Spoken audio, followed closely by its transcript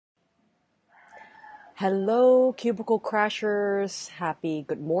Hello, Cubicle Crashers. Happy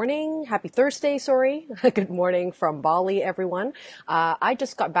Thursday, sorry. Good morning from Bali, everyone. I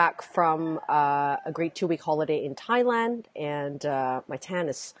just got back from a great 2-week holiday in Thailand, and my tan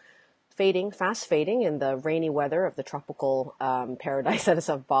is fast fading in the rainy weather of the tropical paradise that is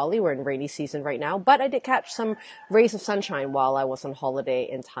of Bali. We're in rainy season right now, but I did catch some rays of sunshine while I was on holiday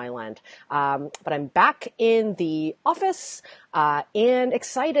in Thailand. But I'm back in the office and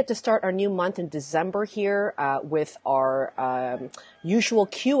excited to start our new month in December here with our usual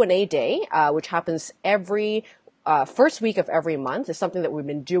Q&A day, which happens every first week of every month. Is something that we've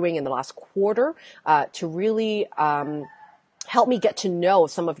been doing in the last quarter to really help me get to know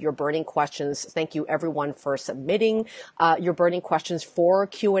some of your burning questions. Thank you everyone for submitting your burning questions for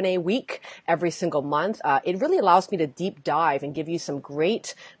Q&A week every single month. It really allows me to deep dive and give you some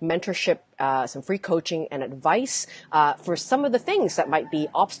great mentorship, some free coaching and advice for some of the things that might be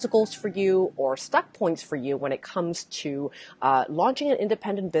obstacles for you or stuck points for you when it comes to launching an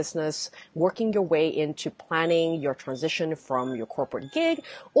independent business, working your way into planning your transition from your corporate gig,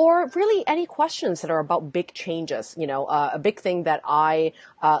 or really any questions that are about big changes. You know, a big thing that I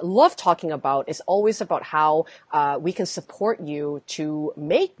love talking about is always about how we can support you to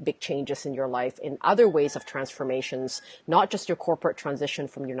make big changes in your life in other ways of transformations, not just your corporate transition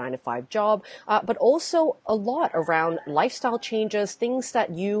from your 9-to-5 job, but also a lot around lifestyle changes, things that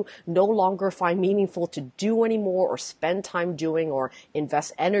you no longer find meaningful to do anymore or spend time doing or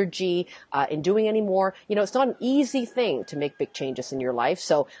invest energy in doing anymore. You know, it's not an easy thing to make big changes in your life.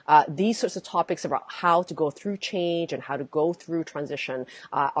 So these sorts of topics about how to go through change and how to go through transition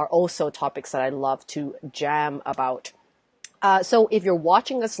are also topics that I love to jam about. So if you're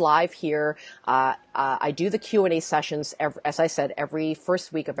watching us live here, I do the Q&A sessions, as I said, every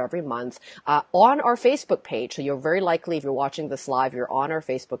first week of every month on our Facebook page. So you're very likely, if you're watching this live, you're on our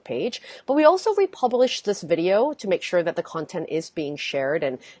Facebook page. But we also republish this video to make sure that the content is being shared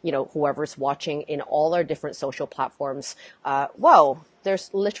and, you know, whoever's watching in all our different social platforms. Whoa,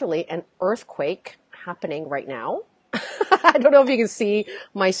 there's literally an earthquake happening right now. I don't know if you can see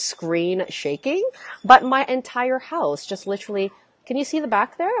my screen shaking, but my entire house just literally, can you see the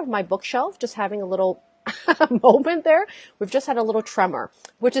back there of my bookshelf just having a little moment there? We've just had a little tremor,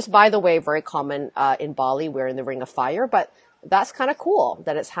 which is, by the way, very common in Bali. We're in the Ring of Fire, but that's kind of cool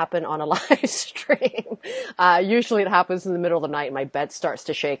that it's happened on a live stream. Usually it happens in the middle of the night and my bed starts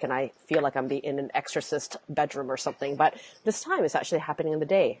to shake and I feel like I'm in an exorcist bedroom or something. But this time it's actually happening in the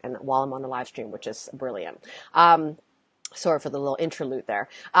day and while I'm on the live stream, which is brilliant. Sorry for the little interlude there.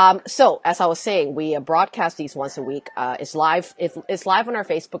 So as I was saying, we broadcast these once a week. It's live. It's live on our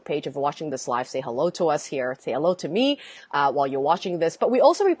Facebook page. If you're watching this live, say hello to us here. Say hello to me while you're watching this. But we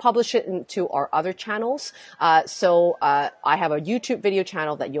also republish it into our other channels. So I have a YouTube video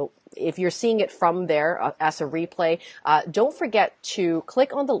channel that if you're seeing it from there as a replay, don't forget to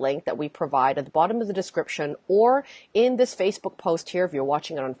click on the link that we provide at the bottom of the description or in this Facebook post here, if you're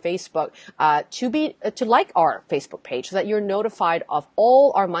watching it on Facebook, to like our Facebook page so that you're notified of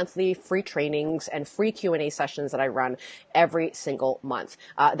all our monthly free trainings and free Q&A sessions that I run every single month.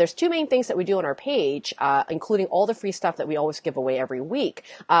 There's two main things that we do on our page, including all the free stuff that we always give away every week.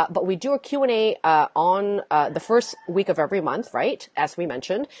 But we do a Q&A on the first week of every month, right? As we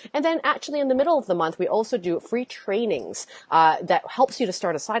mentioned. And then actually in the middle of the month, we also do free trainings that helps you to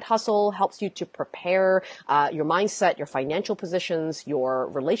start a side hustle, helps you to prepare your mindset, your financial positions, your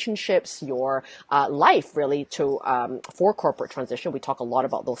relationships, your life really for corporate transition. We talk a lot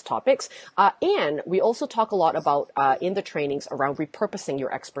about those topics. And we also talk a lot about in the trainings around repurposing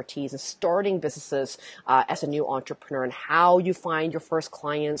your expertise and starting businesses as a new entrepreneur and how you find your first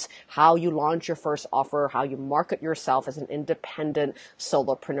clients, how you launch your first offer, how you market yourself as an independent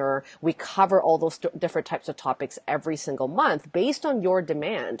solopreneur. We cover all those different types of topics every single month based on your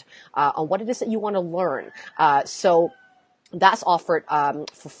demand on what it is that you want to learn. So that's offered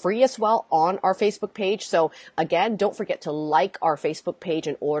for free as well on our Facebook page. So again, don't forget to like our Facebook page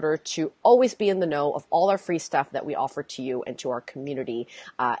in order to always be in the know of all our free stuff that we offer to you and to our community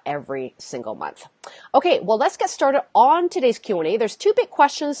every single month. Okay, well, let's get started on today's Q&A. There's two big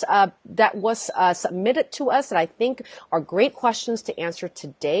questions that was submitted to us that I think are great questions to answer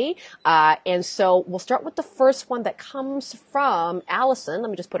today. And so we'll start with the first one that comes from Allison.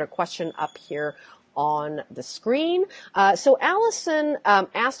 Let me just put her question up here on the screen. So Allison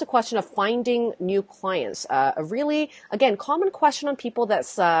asked a question of finding new clients. A really, again, common question on people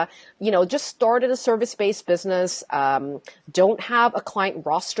that's, just started a service-based business, don't have a client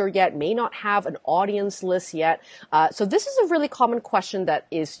roster yet, may not have an audience list yet. So this is a really common question that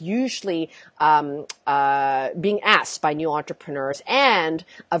is usually being asked by new entrepreneurs, and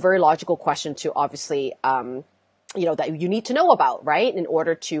a very logical question to obviously that you need to know about, right? In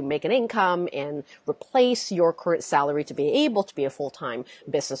order to make an income and replace your current salary to be able to be a full-time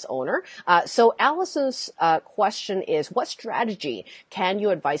business owner. So Allison's question is, what strategy can you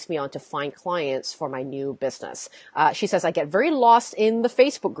advise me on to find clients for my new business? She says, I get very lost in the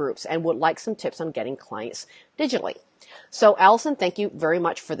Facebook groups and would like some tips on getting clients digitally. So Allison, thank you very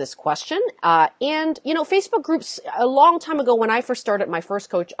much for this question. Facebook groups, a long time ago when I first started my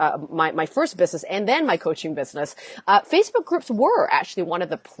first my first business and then my coaching business, Facebook groups were actually one of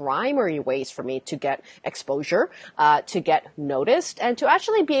the primary ways for me to get exposure, to get noticed, and to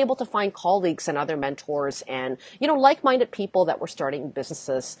actually be able to find colleagues and other mentors and, like-minded people that were starting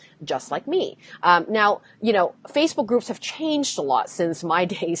businesses just like me. Now, Facebook groups have changed a lot since my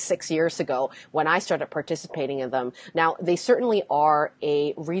days 6 years ago when I started participating in them. Now, they certainly are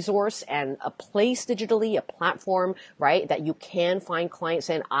a resource and a place digitally, a platform, right, that you can find clients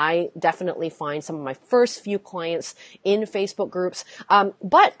in. I definitely find some of my first few clients in Facebook groups.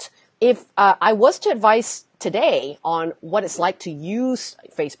 But if I was to advise today on what it's like to use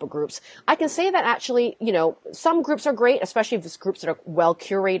Facebook groups, I can say that actually, some groups are great, especially if it's groups that are well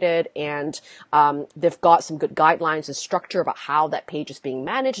curated and they've got some good guidelines and structure about how that page is being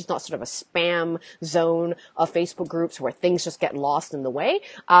managed. It's not sort of a spam zone of Facebook groups where things just get lost in the way.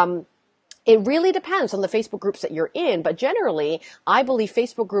 It really depends on the Facebook groups that you're in, but generally, I believe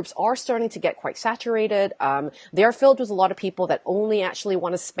Facebook groups are starting to get quite saturated. They are filled with a lot of people that only actually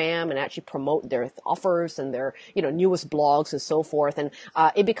want to spam and actually promote their offers and their, newest blogs and so forth. And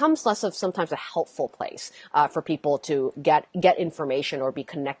it becomes less of sometimes a helpful place for people to get information or be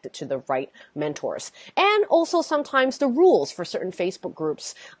connected to the right mentors. And also sometimes the rules for certain Facebook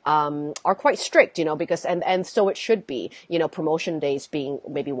groups are quite strict, because and so it should be, promotion days being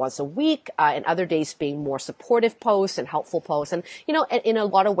maybe once a week. And other days being more supportive posts and helpful posts. And, in a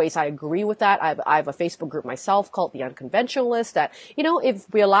lot of ways, I agree with that. I have a Facebook group myself called The Unconventionalist that,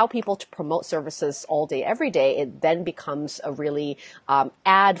 if we allow people to promote services all day, every day, it then becomes a really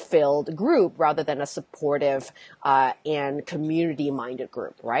ad-filled group rather than a supportive and community-minded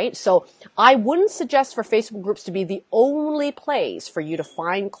group, right? So I wouldn't suggest for Facebook groups to be the only place for you to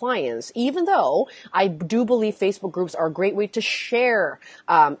find clients, even though I do believe Facebook groups are a great way to share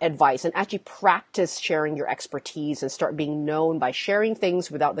advice and actually practice sharing your expertise and start being known by sharing things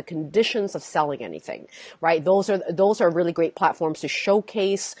without the conditions of selling anything, right? Those are really great platforms to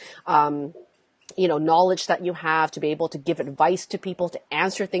showcase, knowledge that you have, to be able to give advice to people, to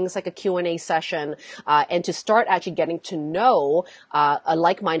answer things like a Q&A session, and to start actually getting to know a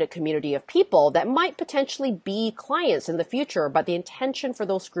like-minded community of people that might potentially be clients in the future. But the intention for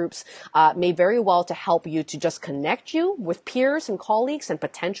those groups may very well to help you to just connect you with peers and colleagues and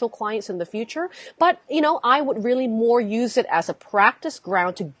potential clients in the future. But, I would really more use it as a practice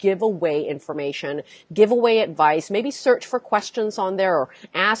ground to give away information, give away advice, maybe search for questions on there or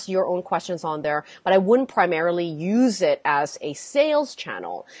ask your own questions on there. But I wouldn't primarily use it as a sales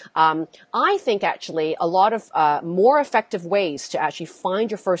channel. I think actually a lot of more effective ways to actually find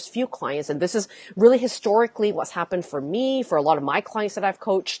your first few clients, and this is really historically what's happened for me, for a lot of my clients that I've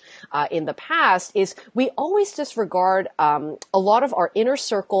coached in the past, is we always disregard a lot of our inner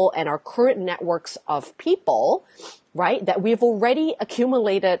circle and our current networks of people, right, that we've already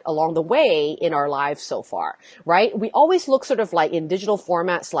accumulated along the way in our lives so far, right? We always look sort of like in digital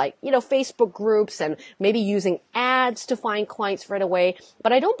formats like, Facebook groups and maybe using ads to find clients right away.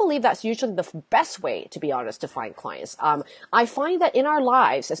 But I don't believe that's usually the best way, to be honest, to find clients. I find that in our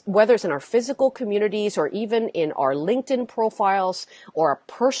lives, whether it's in our physical communities or even in our LinkedIn profiles or a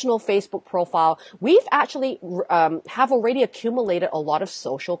personal Facebook profile, we've actually have already accumulated a lot of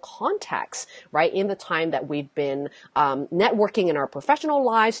social contacts, right, in the time that we've been networking in our professional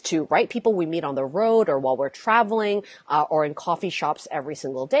lives to, right, people we meet on the road or while we're traveling or in coffee shops every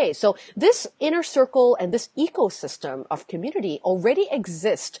single day. So this inner circle and this ecosystem of community already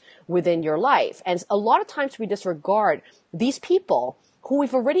exist within your life. And a lot of times we disregard these people who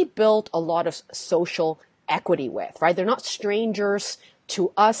we've already built a lot of social equity with, right? They're not strangers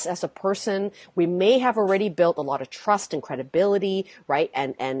to us as a person. We may have already built a lot of trust and credibility, right?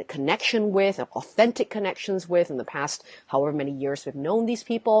 And connection with, authentic connections with in the past, however many years we've known these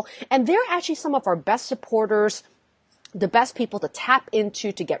people. And they're actually some of our best supporters, the best people to tap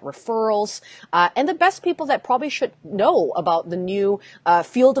into to get referrals, and the best people that probably should know about the new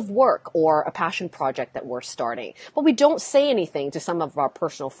field of work or a passion project that we're starting. But we don't say anything to some of our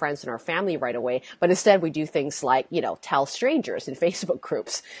personal friends and our family right away, but instead we do things like, tell strangers in Facebook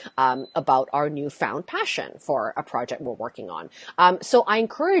groups about our newfound passion for a project we're working on. So I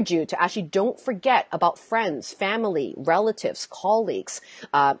encourage you to actually don't forget about friends, family, relatives, colleagues,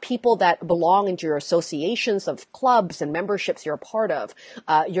 people that belong into your associations of clubs and memberships you're a part of,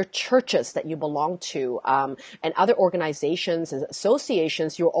 your churches that you belong to, and other organizations and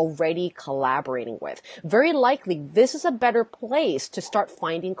associations you're already collaborating with. Very likely, this is a better place to start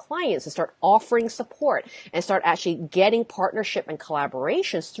finding clients, to start offering support, and start actually getting partnership and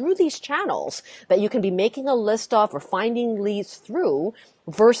collaborations through these channels that you can be making a list of or finding leads through,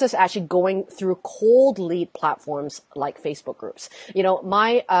 versus actually going through cold lead platforms like Facebook groups.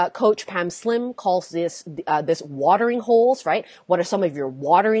 My coach Pam Slim calls this watering holes, right? What are some of your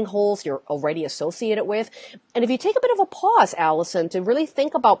watering holes you're already associated with? And if you take a bit of a pause, Allison, to really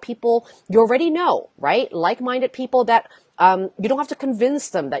think about people you already know, right? Like-minded people that you don't have to convince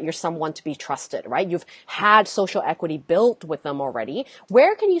them that you're someone to be trusted, right? You've had social equity built with them already.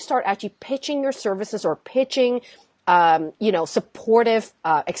 Where can you start actually pitching your services or pitching supportive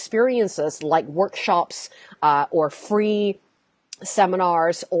experiences like workshops or free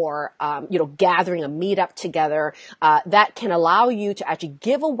seminars or, gathering a meetup together that can allow you to actually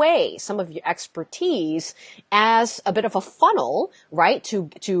give away some of your expertise as a bit of a funnel, right?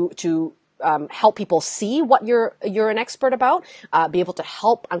 To help people see what you're an expert about, be able to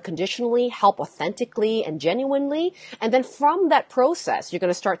help unconditionally, help authentically and genuinely. And then from that process, you're going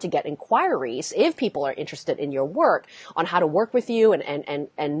to start to get inquiries if people are interested in your work on how to work with you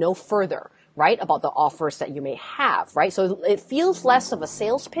and know further, right, about the offers that you may have, right? So it feels less of a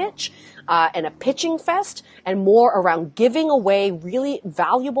sales pitch and a pitching fest and more around giving away really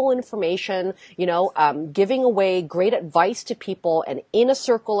valuable information, giving away great advice to people and in a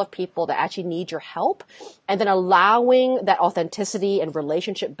circle of people that actually need your help, and then allowing that authenticity and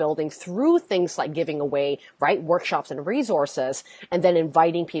relationship building through things like giving away, right, workshops and resources, and then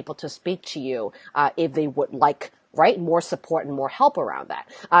inviting people to speak to you if they would like, right, more support and more help around that.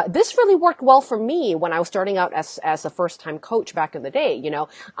 This really worked well for me when I was starting out as a first-time coach back in the day.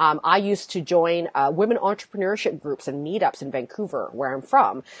 I used to join women entrepreneurship groups and meetups in Vancouver, where I'm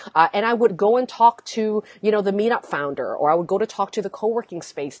from, and I would go and talk to, the meetup founder, or I would go to talk to the co-working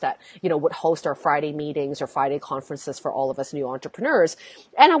space that, would host our Friday meetings or Friday conferences for all of us new entrepreneurs.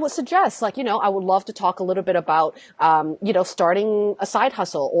 And I would suggest, I would love to talk a little bit about, starting a side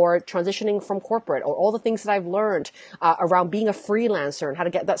hustle or transitioning from corporate, or all the things that I've learned around being a freelancer and how to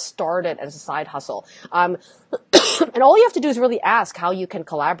get that started as a side hustle. And all you have to do is really ask how you can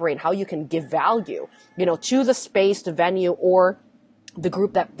collaborate, how you can give value, to the space, the venue, or the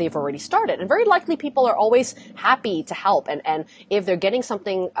group that they've already started. And very likely people are always happy to help. And if they're getting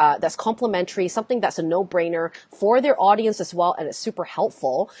something that's complimentary, something that's a no-brainer for their audience as well, and it's super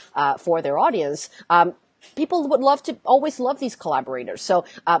helpful for their audience, people would always love these collaborators. So,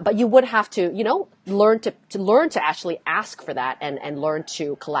 but you would have to, learn to actually ask for that and learn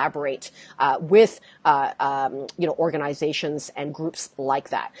to collaborate, with, organizations and groups like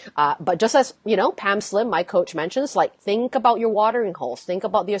that. But just as, Pam Slim, my coach, mentions, think about your watering holes, think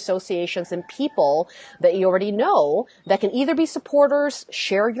about the associations and people that you already know that can either be supporters,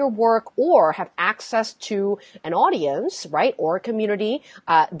 share your work, or have access to an audience, right, or a community,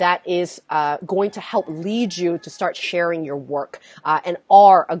 that is, going to help lead you to start sharing your work, and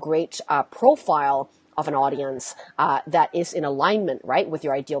are a great profile of an audience that is in alignment, right, with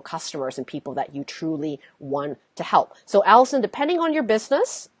your ideal customers and people that you truly want to help. So, Allison, depending on your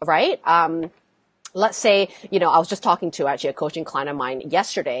business, right, let's say, I was just talking to actually a coaching client of mine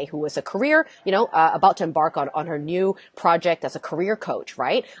yesterday who was a career, about to embark on her new project as a career coach,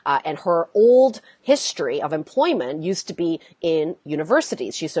 right? And her old history of employment used to be in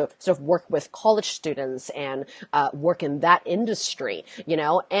universities. She sort of worked with college students and work in that industry,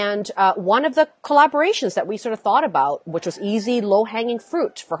 and one of the collaborations that we sort of thought about, which was easy, low-hanging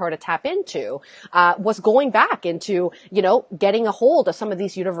fruit for her to tap into, was going back into, getting a hold of some of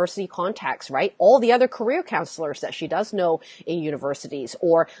these university contacts, right? All the other career counselors that she does know in universities,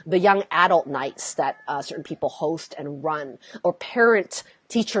 or the young adult nights that certain people host and run, or parent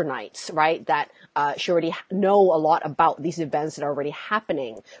teacher nights, right, that she already know a lot about these events that are already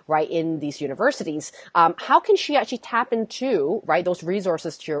happening, right, in these universities. How can she actually tap into, right, those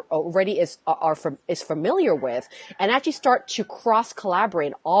resources she already is familiar with, and actually start to cross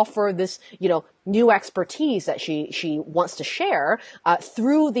collaborate, offer this, new expertise that she wants to share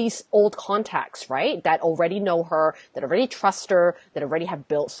through these old contacts, right? That already know her, that already trust her, that already have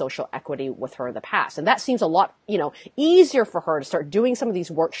built social equity with her in the past. And that seems a lot, easier for her to start doing some of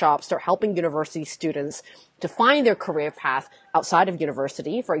these workshops, start helping university students to find their career path outside of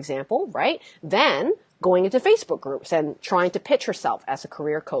university, for example, right? Than going into Facebook groups and trying to pitch herself as a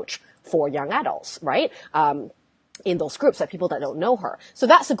career coach for young adults, right? In those groups, that people that don't know her. So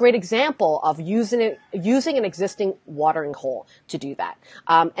that's a great example of using an existing watering hole to do that.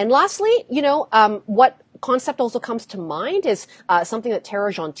 And lastly, what concept also comes to mind is something that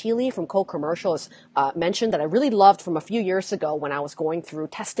Tara Gentili from Co-Commercial has mentioned that I really loved from a few years ago when I was going through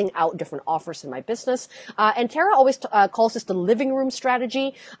testing out different offers in my business. And Tara always calls this the living room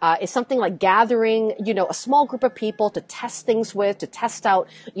strategy. It's something like gathering, a small group of people to test things with, to test out,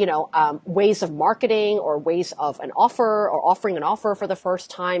 ways of marketing or ways of an offer or offering an offer for the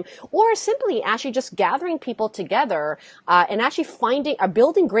first time, or simply actually just gathering people together and actually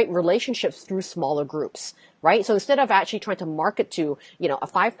building great relationships through smaller groups. Right. So instead of actually trying to market to, a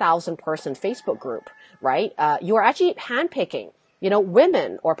 5,000 person Facebook group, right, you are actually handpicking,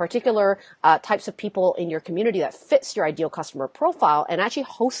 women or particular types of people in your community that fits your ideal customer profile and actually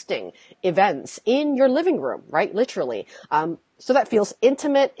hosting events in your living room, right, literally. So that feels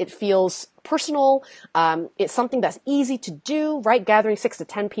intimate. It feels personal. It's something that's easy to do, right? Gathering 6 to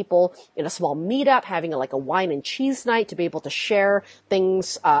 10 people in a small meetup, having a wine and cheese night to be able to share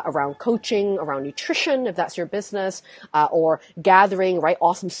things around coaching, around nutrition, if that's your business, or gathering, right,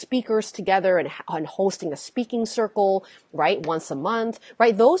 awesome speakers together and hosting a speaking circle, right, once a month,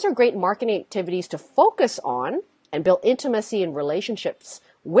 right? Those are great marketing activities to focus on and build intimacy and relationships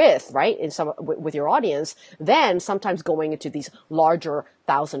with your audience, than sometimes going into these larger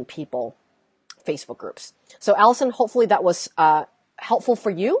 1,000 people Facebook groups. So Allison, hopefully that was helpful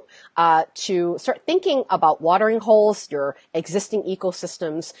for you to start thinking about watering holes, your existing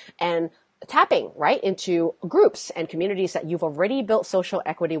ecosystems, and tapping right into groups and communities that you've already built social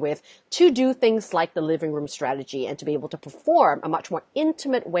equity with to do things like the living room strategy and to be able to perform a much more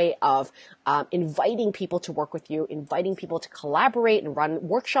intimate way of inviting people to work with you, inviting people to collaborate and run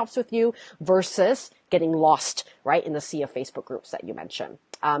workshops with you versus getting lost right in the sea of Facebook groups that you mentioned.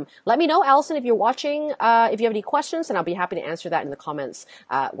 Let me know, Allison, if you're watching, if you have any questions, and I'll be happy to answer that in the comments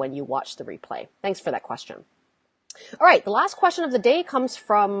when you watch the replay. Thanks for that question. All right, the last question of the day comes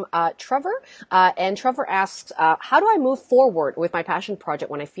from Trevor, and Trevor asks, how do I move forward with my passion project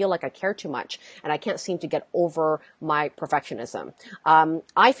when I feel like I care too much and I can't seem to get over my perfectionism?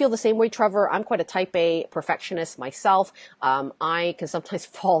 I feel the same way, Trevor. I'm quite a type A perfectionist myself. I can sometimes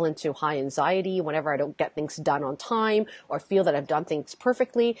fall into high anxiety whenever I don't get things done on time or feel that I've done things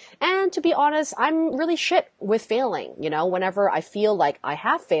perfectly. And to be honest, I'm really shit with failing. Whenever I feel like I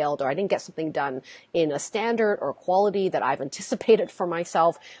have failed or I didn't get something done in a standard or quality that I've anticipated for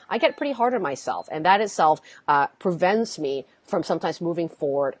myself, I get pretty hard on myself. And that itself prevents me from sometimes moving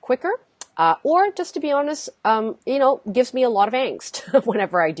forward quicker. Or just to be honest, gives me a lot of angst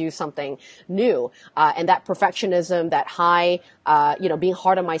whenever I do something new. And that perfectionism, that high, being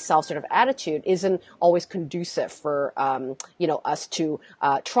hard on myself sort of attitude isn't always conducive for, us to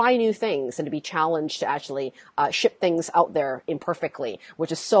try new things and to be challenged to actually ship things out there imperfectly,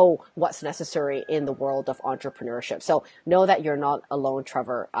 which is so what's necessary in the world of entrepreneurship. So know that you're not alone,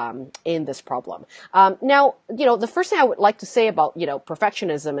 Trevor, in this problem. Now, the first thing I would like to say about,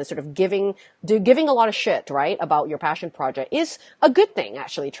 perfectionism and sort of giving a lot of shit, right, about your passion project is a good thing,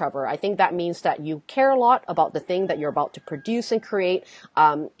 actually, Trevor. I think that means that you care a lot about the thing that you're about to produce and create.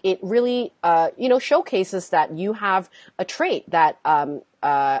 It really, showcases that you have a trait that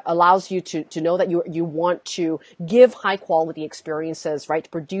allows you to know that you want to give high quality experiences, right? To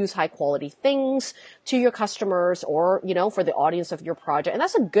produce high quality things to your customers or, for the audience of your project. And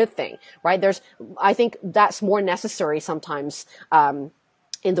that's a good thing, right? I think that's more necessary sometimes,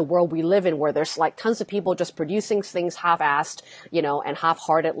 in the world we live in, where there's tons of people just producing things half-assed, and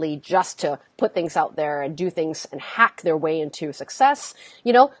half-heartedly just to put things out there and do things and hack their way into success.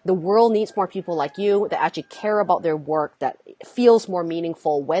 The world needs more people like you that actually care about their work, that feels more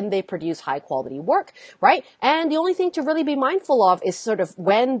meaningful when they produce high quality work, right? And the only thing to really be mindful of is sort of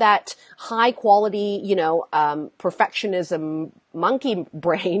when that high quality, perfectionism monkey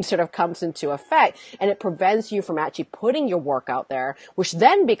brain sort of comes into effect, and it prevents you from actually putting your work out there, which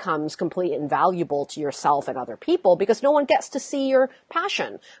then becomes completely invaluable to yourself and other people because no one gets to see your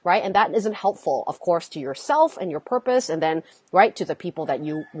passion, right? And that isn't helpful, of course, to yourself and your purpose, and then right to the people that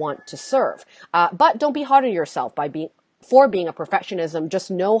you want to serve. But don't be hard on yourself by being for being a perfectionism,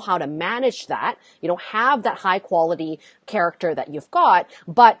 just know how to manage that, have that high quality character that you've got,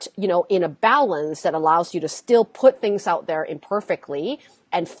 but, in a balance that allows you to still put things out there imperfectly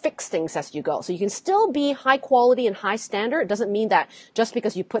and fix things as you go. So you can still be high quality and high standard. It doesn't mean that just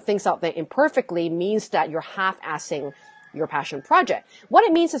because you put things out there imperfectly means that you're half-assing your passion project. What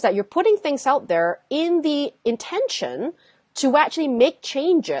it means is that you're putting things out there in the intention to actually make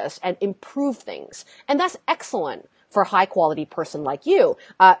changes and improve things. And that's excellent for a high quality person like you,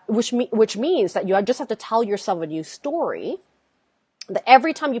 which means that you just have to tell yourself a new story that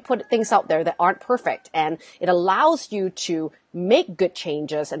every time you put things out there that aren't perfect, and it allows you to make good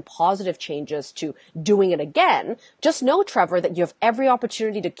changes and positive changes to doing it again. Just know, Trevor, that you have every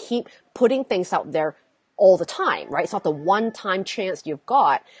opportunity to keep putting things out there all the time, right? It's not the one-time chance you've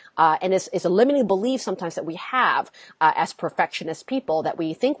got. And it's a limiting belief sometimes that we have as perfectionist people, that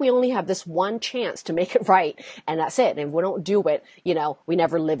we think we only have this one chance to make it right, and that's it. And if we don't do it, we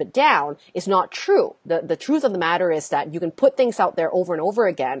never live it down. It's not true. The truth of the matter is that you can put things out there over and over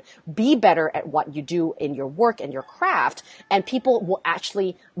again, be better at what you do in your work and your craft, and people will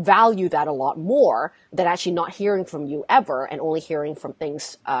actually value that a lot more than actually not hearing from you ever and only hearing from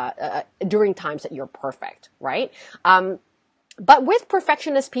things during times that you're perfect, right? But with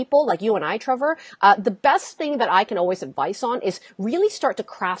perfectionist people like you and I, Trevor, the best thing that I can always advise on is really start to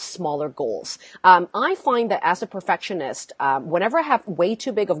craft smaller goals. I find that as a perfectionist, whenever I have way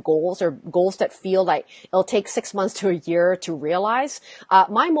too big of goals, or goals that feel like it'll take 6 months to a year to realize,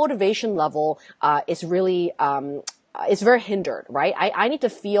 my motivation level is really it's very hindered, right? I need to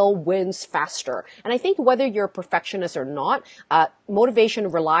feel wins faster. And I think whether you're a perfectionist or not,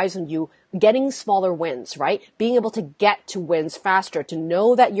 motivation relies on you getting smaller wins, right? Being able to get to wins faster, to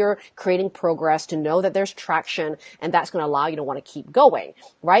know that you're creating progress, to know that there's traction, and that's going to allow you to want to keep going,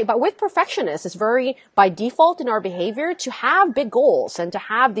 right? But with perfectionists, it's very by default in our behavior to have big goals and to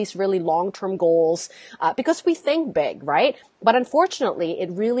have these really long-term goals because we think big, right? But unfortunately, it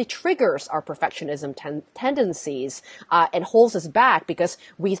really triggers our perfectionism tendencies and holds us back because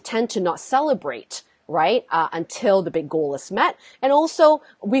we tend to not celebrate, right? Until the big goal is met. And also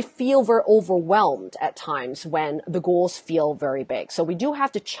we feel very overwhelmed at times when the goals feel very big. So we do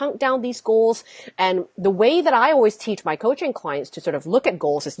have to chunk down these goals. And the way that I always teach my coaching clients to sort of look at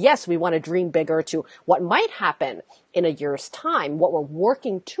goals is, yes, we want to dream bigger to what might happen in a year's time, what we're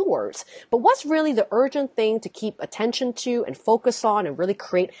working towards. But what's really the urgent thing to keep attention to and focus on and really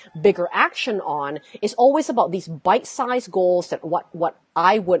create bigger action on is always about these bite-sized goals that what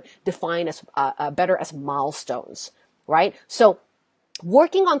I would define as better as milestones, right? So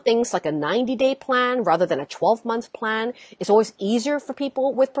working on things like a 90-day plan rather than a 12-month plan is always easier for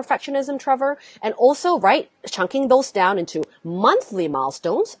people with perfectionism, Trevor. And also, right, chunking those down into monthly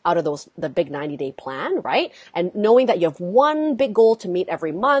milestones out of the big 90-day plan, right? And knowing that you have one big goal to meet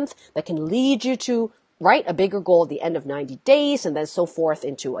every month that can lead you to, right, a bigger goal at the end of 90 days and then so forth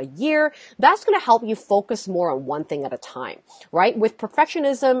into a year. That's going to help you focus more on one thing at a time, right? With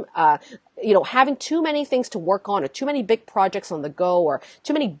perfectionism, having too many things to work on or too many big projects on the go or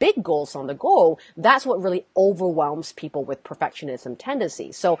too many big goals on the go, that's what really overwhelms people with perfectionism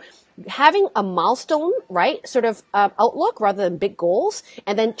tendencies. So having a milestone, right, sort of outlook rather than big goals,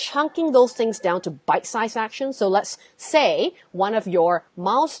 and then chunking those things down to bite-sized actions. So let's say one of your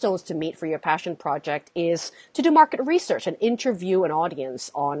milestones to meet for your passion project is to do market research and interview an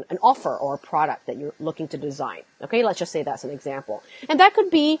audience on an offer or a product that you're looking to design. Okay, let's just say that's an example. And that could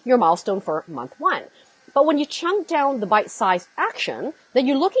be your milestone for month one. But when you chunk down the bite-sized action, then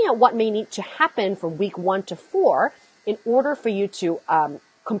you're looking at what may need to happen from week 1 to 4 in order for you to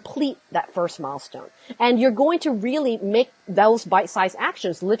complete that first milestone. And you're going to really make those bite-sized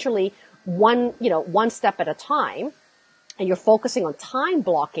actions literally one step at a time. And you're focusing on time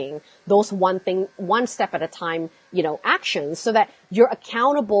blocking those one step at a time, actions so that you're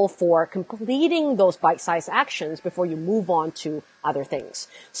accountable for completing those bite-sized actions before you move on to other things.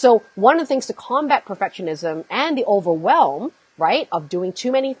 So one of the things to combat perfectionism and the overwhelm, right, of doing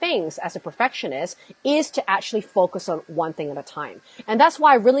too many things as a perfectionist is to actually focus on one thing at a time. And that's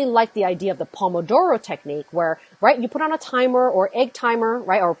why I really like the idea of the Pomodoro technique where, right, you put on a timer or egg timer,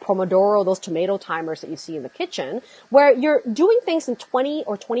 right, or Pomodoro, those tomato timers that you see in the kitchen, where you're doing things in 20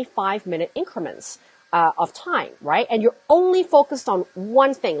 or 25-minute increments of time, right? And you're only focused on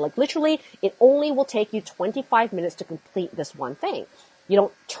one thing. Like literally, it only will take you 25 minutes to complete this one thing. You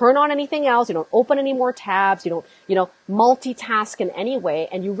don't turn on anything else. You don't open any more tabs. You don't, multitask in any way.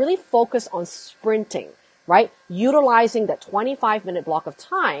 And you really focus on sprinting, right? Utilizing that 25-minute block of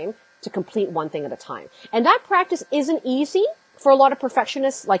time to complete one thing at a time. And that practice isn't easy for a lot of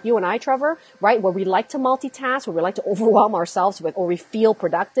perfectionists like you and I, Trevor, right, where we like to multitask, where we like to overwhelm ourselves with, or we feel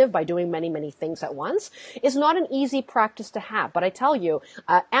productive by doing many, many things at once, is not an easy practice to have. But I tell you,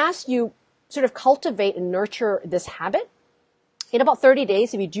 as you sort of cultivate and nurture this habit, in about 30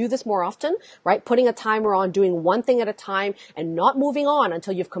 days, if you do this more often, right, putting a timer on, doing one thing at a time and not moving on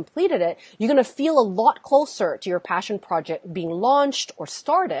until you've completed it, you're going to feel a lot closer to your passion project being launched or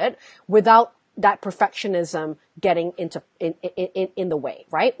started without that perfectionism getting in the way,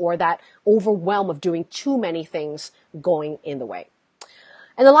 right? Or that overwhelm of doing too many things going in the way.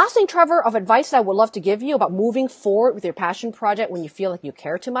 And the last thing, Trevor, of advice that I would love to give you about moving forward with your passion project when you feel like you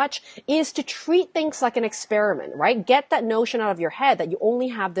care too much is to treat things like an experiment, right? Get that notion out of your head that you only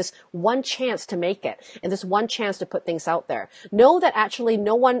have this one chance to make it and this one chance to put things out there. Know that actually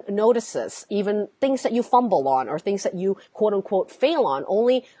no one notices even things that you fumble on or things that you quote unquote fail on.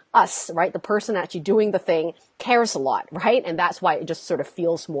 Only us, right? The person actually doing the thing cares a lot, right? And that's why it just sort of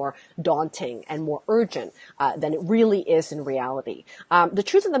feels more daunting and more urgent than it really is in reality. The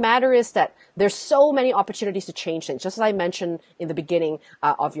truth of the matter is that there's so many opportunities to change things, just as I mentioned in the beginning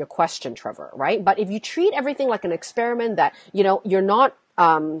of your question, Trevor, right? But if you treat everything like an experiment that, you know, you're not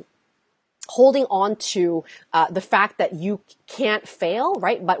holding on to the fact that you can't fail,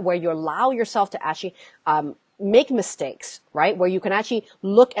 right? But where you allow yourself to actually make mistakes, right? Where you can actually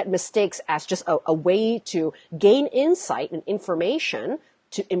look at mistakes as just a way to gain insight and information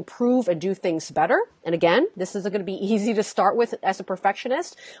to improve and do things better. And again, this isn't going to be easy to start with as a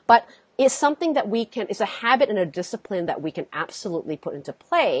perfectionist, but it's something that it's a habit and a discipline that we can absolutely put into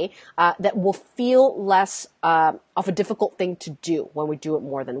play that will feel less of a difficult thing to do when we do it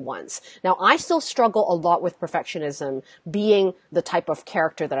more than once. Now, I still struggle a lot with perfectionism being the type of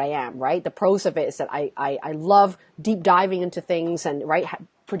character that I am, right? The pros of it is that I love deep diving into things and, right,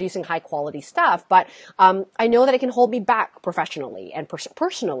 producing high quality stuff, but I know that it can hold me back professionally and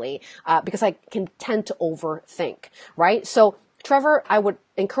personally because I can tend to overthink, right? So Trevor, I would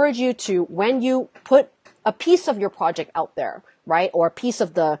encourage you to, when you put a piece of your project out there, right, or a piece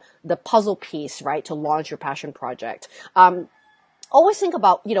of the puzzle piece, right, to launch your passion project, always think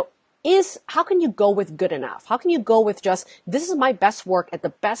about, you know, how can you go with good enough? How can you go with just, this is my best work at the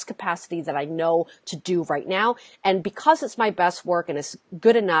best capacity that I know to do right now. And because it's my best work and it's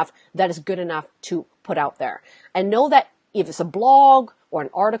good enough, that is good enough to put out there. And know that if it's a blog or an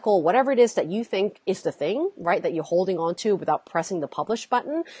article, whatever it is that you think is the thing, right, that you're holding on to without pressing the publish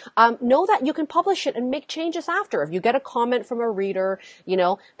button, know that you can publish it and make changes after. If you get a comment from a reader, you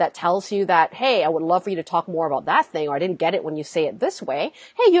know, that tells you that, hey, I would love for you to talk more about that thing, or I didn't get it when you say it this way,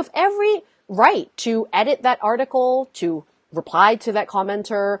 hey, you have every right to edit that article, to reply to that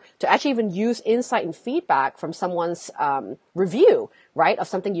commenter, to actually even use insight and feedback from someone's review, right, of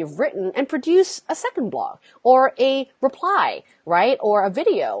something you've written and produce a second blog or a reply, right, or a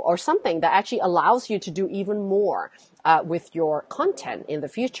video or something that actually allows you to do even more with your content in the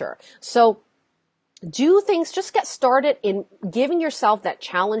future. So do things, just get started in giving yourself that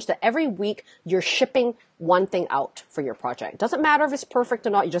challenge that every week you're shipping one thing out for your project. Doesn't matter if it's perfect or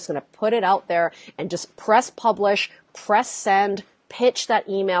not, you're just going to put it out there and just press publish, press send, pitch that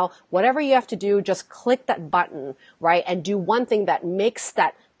email, whatever you have to do, just click that button, right? And do one thing that makes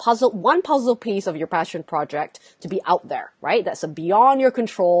that one puzzle piece of your passion project to be out there, right? That's beyond your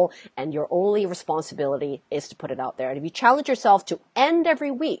control, and your only responsibility is to put it out there. And if you challenge yourself to end every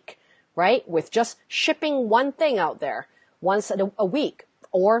week, right, with just shipping one thing out there once a week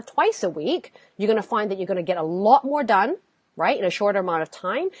or twice a week, you're going to find that you're going to get a lot more done, right, in a shorter amount of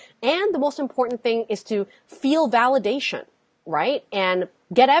time. And the most important thing is to feel validation, right, and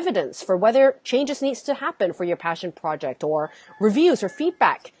get evidence for whether changes needs to happen for your passion project, or reviews or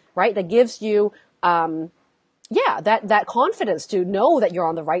feedback, right, that gives you, that confidence to know that you're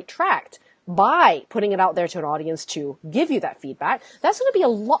on the right track. By putting it out there to an audience to give you that feedback, that's going to be a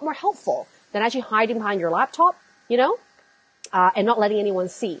lot more helpful than actually hiding behind your laptop, you know, and not letting anyone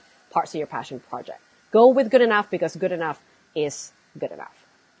see parts of your passion project. Go with good enough, because good enough is good enough.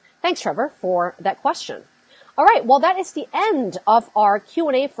 Thanks, Trevor, for that question. All right, well, that is the end of our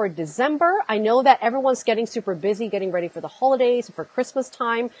Q&A for December. I know that everyone's getting super busy, getting ready for the holidays, for Christmas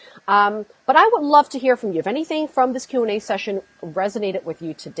time. But I would love to hear from you. If anything from this Q&A session resonated with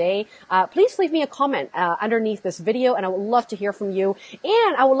you today, please leave me a comment underneath this video, and I would love to hear from you.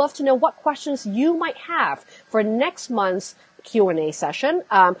 And I would love to know what questions you might have for next month's Q&A session.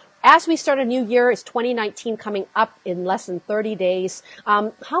 As we start a new year, it's 2019 coming up in less than 30 days.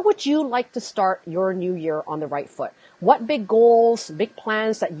 How would you like to start your new year on the right foot? What big goals, big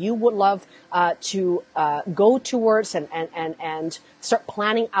plans that you would love to go towards and start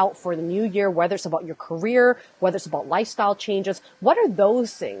planning out for the new year, whether it's about your career, whether it's about lifestyle changes? What are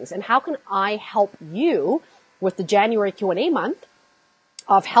those things? And how can I help you with the January Q&A month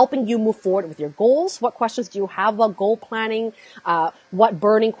of helping you move forward with your goals? What questions do you have about goal planning? What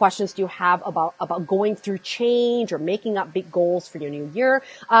burning questions do you have about going through change or making up big goals for your new year?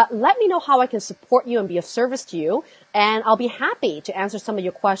 Let me know how I can support you and be of service to you. And I'll be happy to answer some of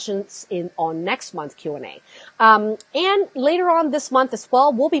your questions on next month's Q&A. And later on this month as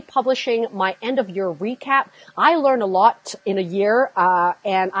well, we'll be publishing my end of year recap. I learned a lot in a year,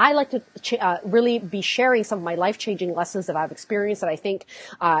 and I like to really be sharing some of my life-changing lessons that I've experienced that I think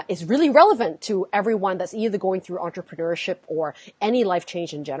is really relevant to everyone that's either going through entrepreneurship or any life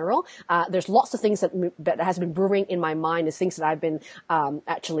change in general. There's lots of things that has been brewing in my mind, is things that I've been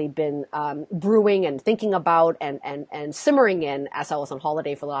brewing and thinking about and simmering in as I was on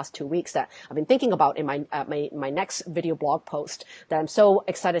holiday for the last 2 weeks, that I've been thinking about in my next video blog post that I'm so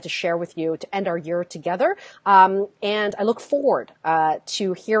excited to share with you to end our year together. And I look forward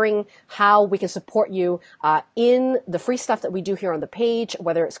to hearing how we can support you in the free stuff that we do here on the page,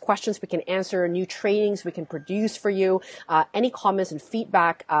 whether it's questions we can answer, new trainings we can produce for you, any comments and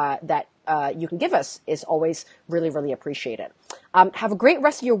feedback that you can give us is always really, really appreciated. Have a great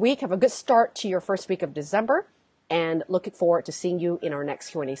rest of your week. Have a good start to your first week of December, and looking forward to seeing you in our next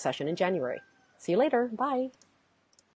Q&A session in January. See you later. Bye.